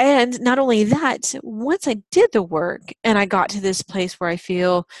not only that, once I did the work and I got to this place where I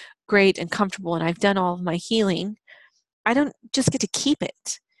feel great and comfortable and I've done all of my healing, I don't just get to keep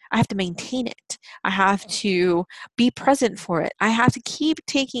it. I have to maintain it. I have to be present for it. I have to keep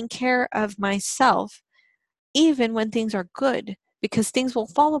taking care of myself even when things are good, because things will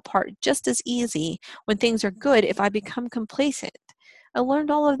fall apart just as easy when things are good if I become complacent. I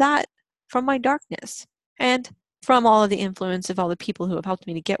learned all of that from my darkness and from all of the influence of all the people who have helped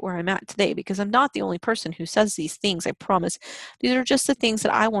me to get where I'm at today, because I'm not the only person who says these things, I promise. These are just the things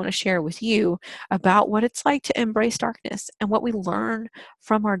that I want to share with you about what it's like to embrace darkness and what we learn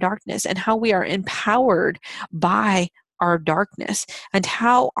from our darkness and how we are empowered by our darkness and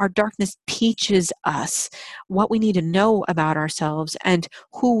how our darkness teaches us what we need to know about ourselves and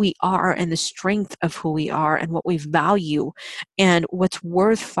who we are and the strength of who we are and what we value and what's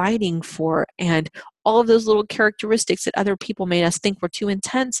worth fighting for, and all of those little characteristics that other people made us think were too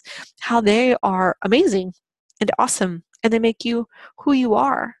intense, how they are amazing and awesome and they make you who you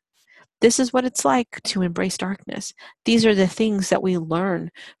are. This is what it's like to embrace darkness. These are the things that we learn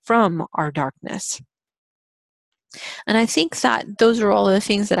from our darkness. And I think that those are all the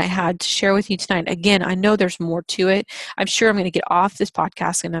things that I had to share with you tonight. Again, I know there's more to it. I'm sure I'm going to get off this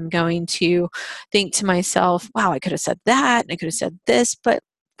podcast and I'm going to think to myself, wow, I could have said that and I could have said this. But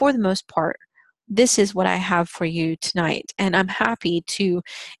for the most part, this is what I have for you tonight. And I'm happy to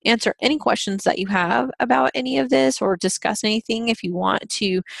answer any questions that you have about any of this or discuss anything if you want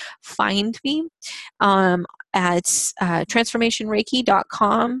to find me. At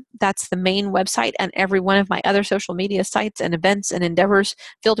transformationreiki.com. That's the main website, and every one of my other social media sites and events and endeavors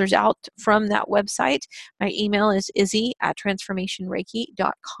filters out from that website. My email is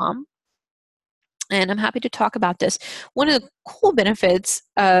izzy@transformationreiki.com. And I'm happy to talk about this. One of the cool benefits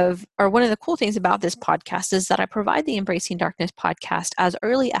of, or one of the cool things about this podcast is that I provide the Embracing Darkness podcast as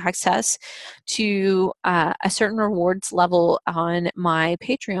early access to a certain rewards level on my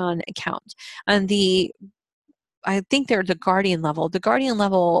Patreon account. And I think they're the Guardian level. The Guardian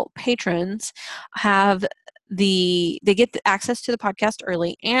level patrons have they get the access to the podcast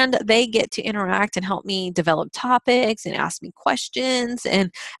early, and they get to interact and help me develop topics and ask me questions and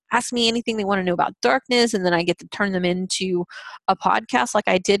ask me anything they want to know about darkness, and then I get to turn them into a podcast like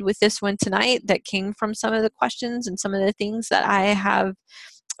I did with this one tonight that came from some of the questions and some of the things that I have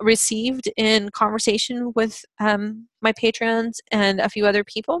received in conversation with my patrons and a few other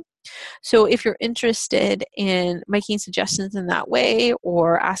people. So if you're interested in making suggestions in that way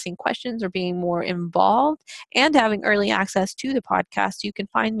or asking questions or being more involved and having early access to the podcast, you can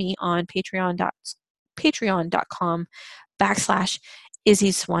find me on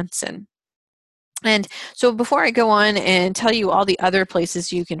patreon.com/Izzy Swanson. And so before I go on and tell you all the other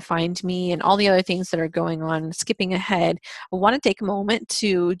places you can find me and all the other things that are going on, skipping ahead, I want to take a moment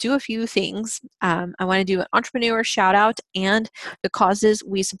to do a few things. I want to do an entrepreneur shout out and the causes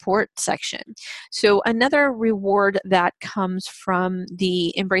we support section. So another reward that comes from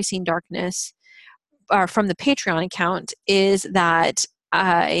the Embracing Darkness, or from the Patreon account, is that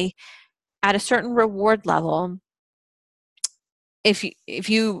at a certain reward level, if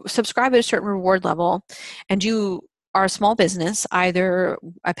you subscribe at a certain reward level and you are a small business, either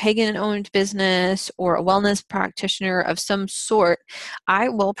a pagan-owned business or a wellness practitioner of some sort, I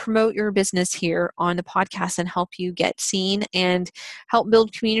will promote your business here on the podcast and help you get seen and help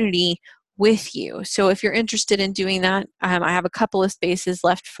build community with you. So if you're interested in doing that, I have a couple of spaces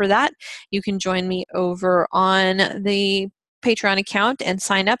left for that. You can join me over on the Patreon account and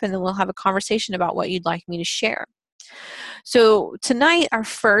sign up, and then we'll have a conversation about what you'd like me to share. So tonight, our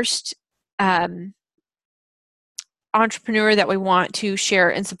first entrepreneur that we want to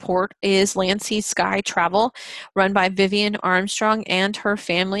share and support is Lancy Sky Travel, run by Vivian Armstrong and her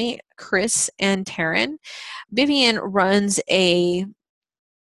family, Chris and Taryn. Vivian runs a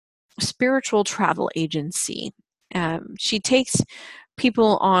spiritual travel agency. She takes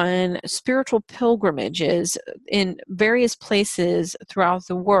people on spiritual pilgrimages in various places throughout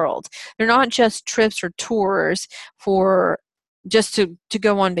the world. They're not just trips or tours for just to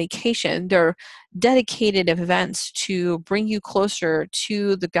go on vacation. They're dedicated events to bring you closer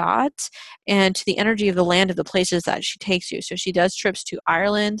to the gods and to the energy of the land of the places that she takes you. So she does trips to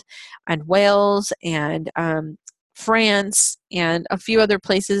Ireland and Wales and France and a few other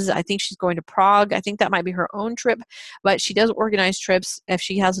places. I think she's going to Prague. I think that might be her own trip, but she does organize trips if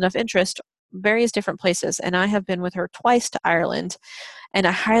she has enough interest, various different places. And I have been with her twice to Ireland, and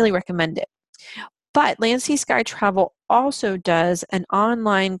I highly recommend it. But Land Sea Sky Travel also does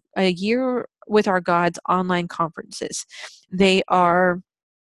a Year with Our Gods online conferences. They are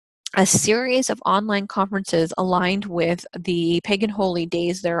a series of online conferences aligned with the pagan holy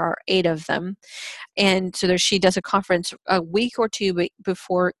days. There are 8 of them. And so she does a conference a week or two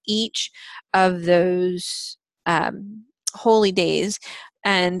before each of those holy days,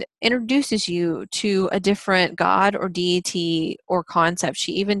 and introduces you to a different god or deity or concept.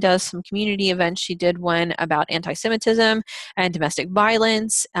 She even does some community events. She did one about anti-Semitism and domestic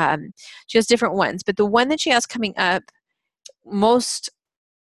violence. She has different ones, but the one that she has coming up not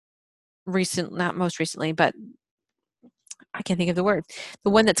most recently, but I can't think of the word. The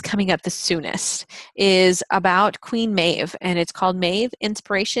one that's coming up the soonest is about Queen Maeve, and it's called Maeve,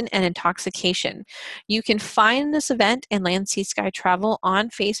 Inspiration and Intoxication. You can find this event in Land Sea Sky Travel on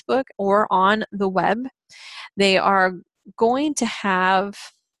Facebook or on the web. They are going to have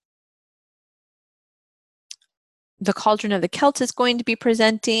the Cauldron of the Celts is going to be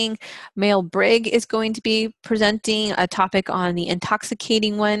presenting. Male Brigg is going to be presenting a topic on the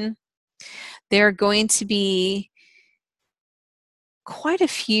intoxicating one. They're going to be quite a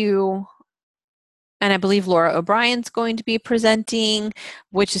few, and I believe Laura O'Brien's going to be presenting,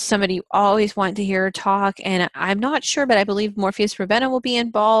 which is somebody you always want to hear talk. And I'm not sure, but I believe Morpheus Ravenna will be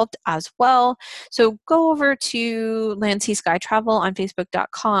involved as well. So go over to Land Sea Sky Travel on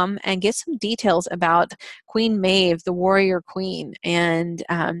Facebook.com and get some details about Queen Maeve, the warrior queen, and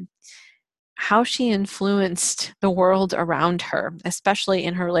how she influenced the world around her, especially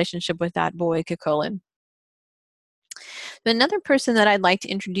in her relationship with that boy, Cuchulainn. Another person that I'd like to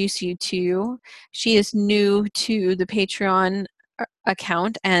introduce you to, she is new to the Patreon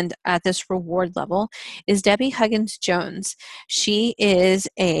account and at this reward level, is Debbie Huggins Jones. She is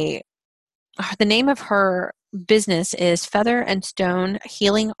the name of her business is Feather and Stone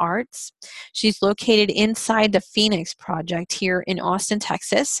Healing Arts. She's located inside the Phoenix Project here in Austin,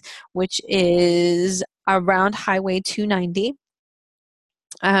 Texas, which is around Highway 290.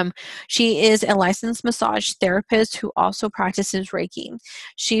 She is a licensed massage therapist who also practices Reiki.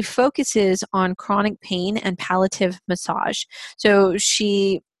 She focuses on chronic pain and palliative massage. So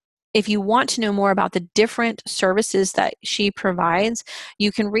if you want to know more about the different services that she provides,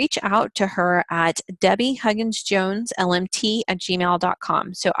 you can reach out to her at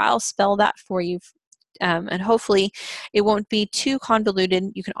DebbieHugginsJonesLMT@gmail.com. So I'll spell that for you. And hopefully it won't be too convoluted.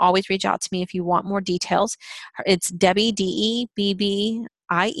 You can always reach out to me if you want more details. It's Debbie, DEBBIE,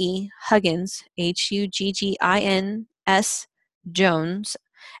 Huggins, HUGGINS, Jones,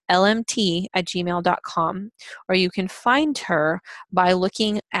 LMT@gmail.com. Or you can find her by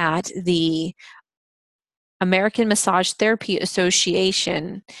looking at the American Massage Therapy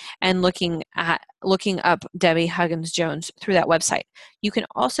Association and looking up Debbie Huggins Jones through that website. You can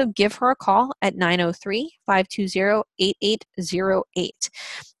also give her a call at 903-520-8808.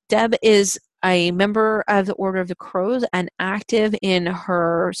 Deb is a member of the Order of the Crows and active in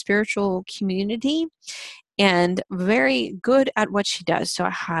her spiritual community and very good at what she does. So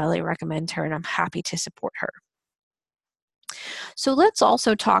I highly recommend her, and I'm happy to support her. So let's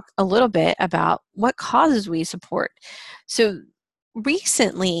also talk a little bit about what causes we support. So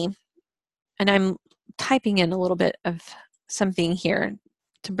recently, and I'm typing in a little bit of something here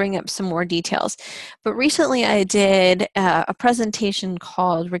to bring up some more details, but recently I did a presentation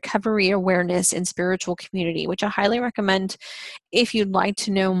called Recovery Awareness in Spiritual Community, which I highly recommend if you'd like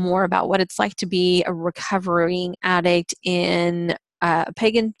to know more about what it's like to be a recovering addict in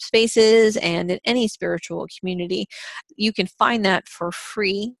pagan spaces and in any spiritual community. You can find that for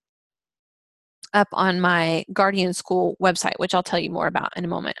free up on my Guardian School website, which I'll tell you more about in a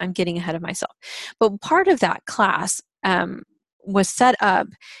moment. I'm getting ahead of myself. But part of that class was set up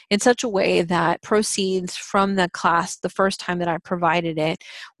in such a way that proceeds from the class, the first time that I provided it,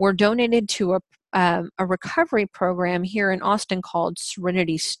 were donated to a recovery program here in Austin called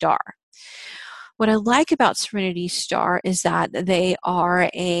Serenity Star. What I like about Serenity Star is that they're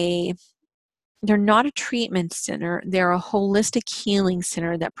not a treatment center. They're a holistic healing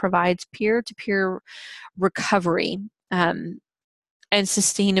center that provides peer-to-peer recovery and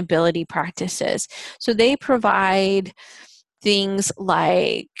sustainability practices. So they provide things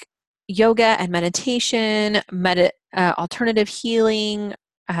like yoga and meditation, alternative healing,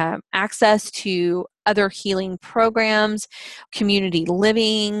 access to other healing programs, community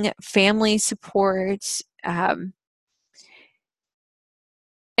living, family support, and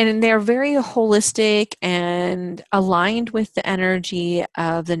And they're very holistic and aligned with the energy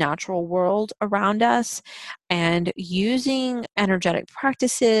of the natural world around us, and using energetic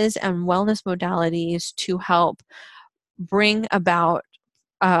practices and wellness modalities to help bring about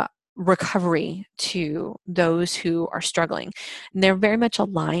recovery to those who are struggling. And they're very much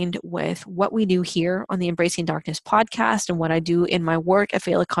aligned with what we do here on the Embracing Darkness podcast and what I do in my work at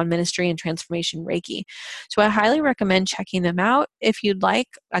Phelicon Ministry and Transformation Reiki. So I highly recommend checking them out if you'd like.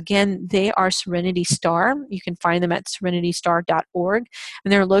 Again, they are Serenity Star. You can find them at serenitystar.org,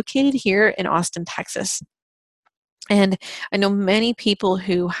 and they're located here in Austin, Texas. And I know many people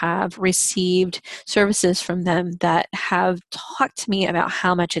who have received services from them that have talked to me about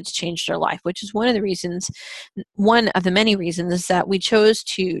how much it's changed their life, which is one of the many reasons that we chose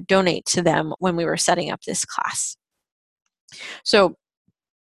to donate to them when we were setting up this class. So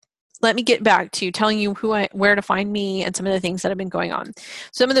let me get back to telling you where to find me and some of the things that have been going on.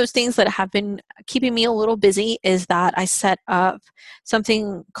 Some of those things that have been keeping me a little busy is that I set up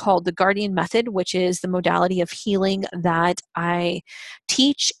something called the Guardian Method, which is the modality of healing that I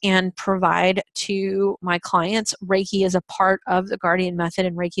teach and provide to my clients. Reiki is a part of the Guardian Method,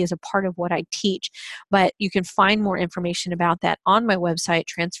 and Reiki is a part of what I teach. But you can find more information about that on my website,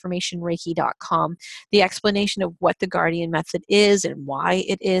 transformationreiki.com. The explanation of what the Guardian Method is and why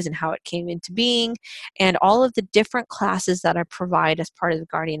it is and how it came into being, and all of the different classes that I provide as part of the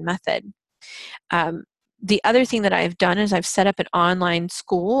Guardian Method. The other thing that I've done is I've set up an online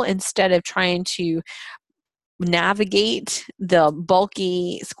school instead of trying to navigate the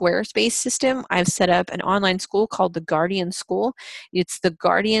bulky Squarespace system. I've set up an online school called the Guardian School. It's the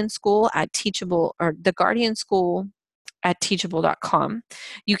Guardian School at Teachable, or the Guardian School at teachable.com.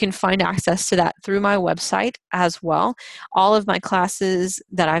 You can find access to that through my website as well. All of my classes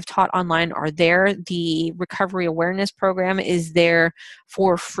that I've taught online are there. The Recovery Awareness Program is there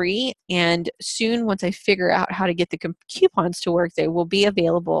for free, and soon, once I figure out how to get the coupons to work, they will be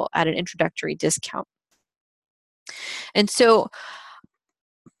available at an introductory discount. And so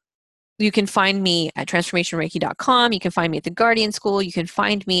you can find me at transformationreiki.com. You can find me at the Guardian School. You can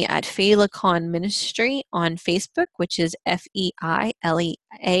find me at Phelicon Ministry on Facebook, which is FEILEACAN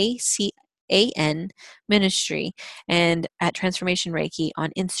Ministry, and at Transformation Reiki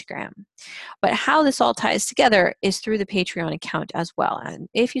on Instagram. But how this all ties together is through the Patreon account as well. And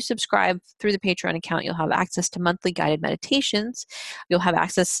if you subscribe through the Patreon account, you'll have access to monthly guided meditations. You'll have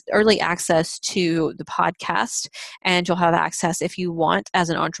early access to the podcast, and you'll have access, if you want, as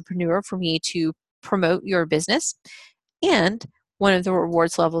an entrepreneur, for me to promote your business. And one of the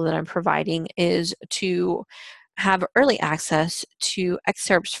rewards level that I'm providing is to have early access to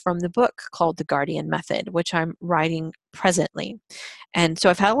excerpts from the book called The Guardian Method, which I'm writing presently. And so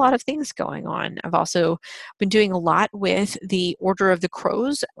I've had a lot of things going on. I've also been doing a lot with the Order of the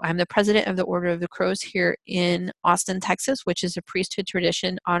Crows. I'm the president of the Order of the Crows here in Austin, Texas, which is a priesthood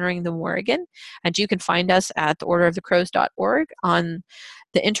tradition honoring the Morrigan. And you can find us at theorderofthecrows.org on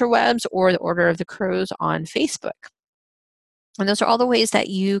the interwebs, or the Order of the Crows on Facebook. And those are all the ways that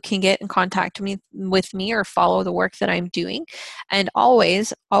you can get in contact with me or follow the work that I'm doing. And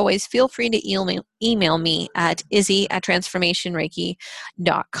always feel free to email me at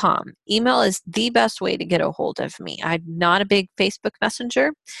izzy@transformationreiki.com. Email is the best way to get a hold of me. I'm not a big Facebook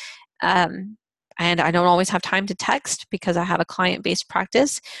messenger. And I don't always have time to text because I have a client-based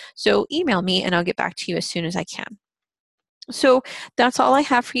practice. So email me and I'll get back to you as soon as I can. So that's all I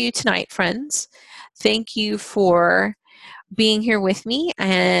have for you tonight, friends. Thank you for being here with me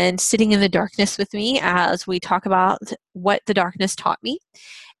and sitting in the darkness with me as we talk about what the darkness taught me.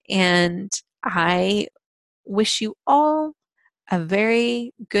 And I wish you all a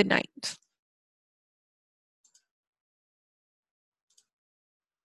very good night.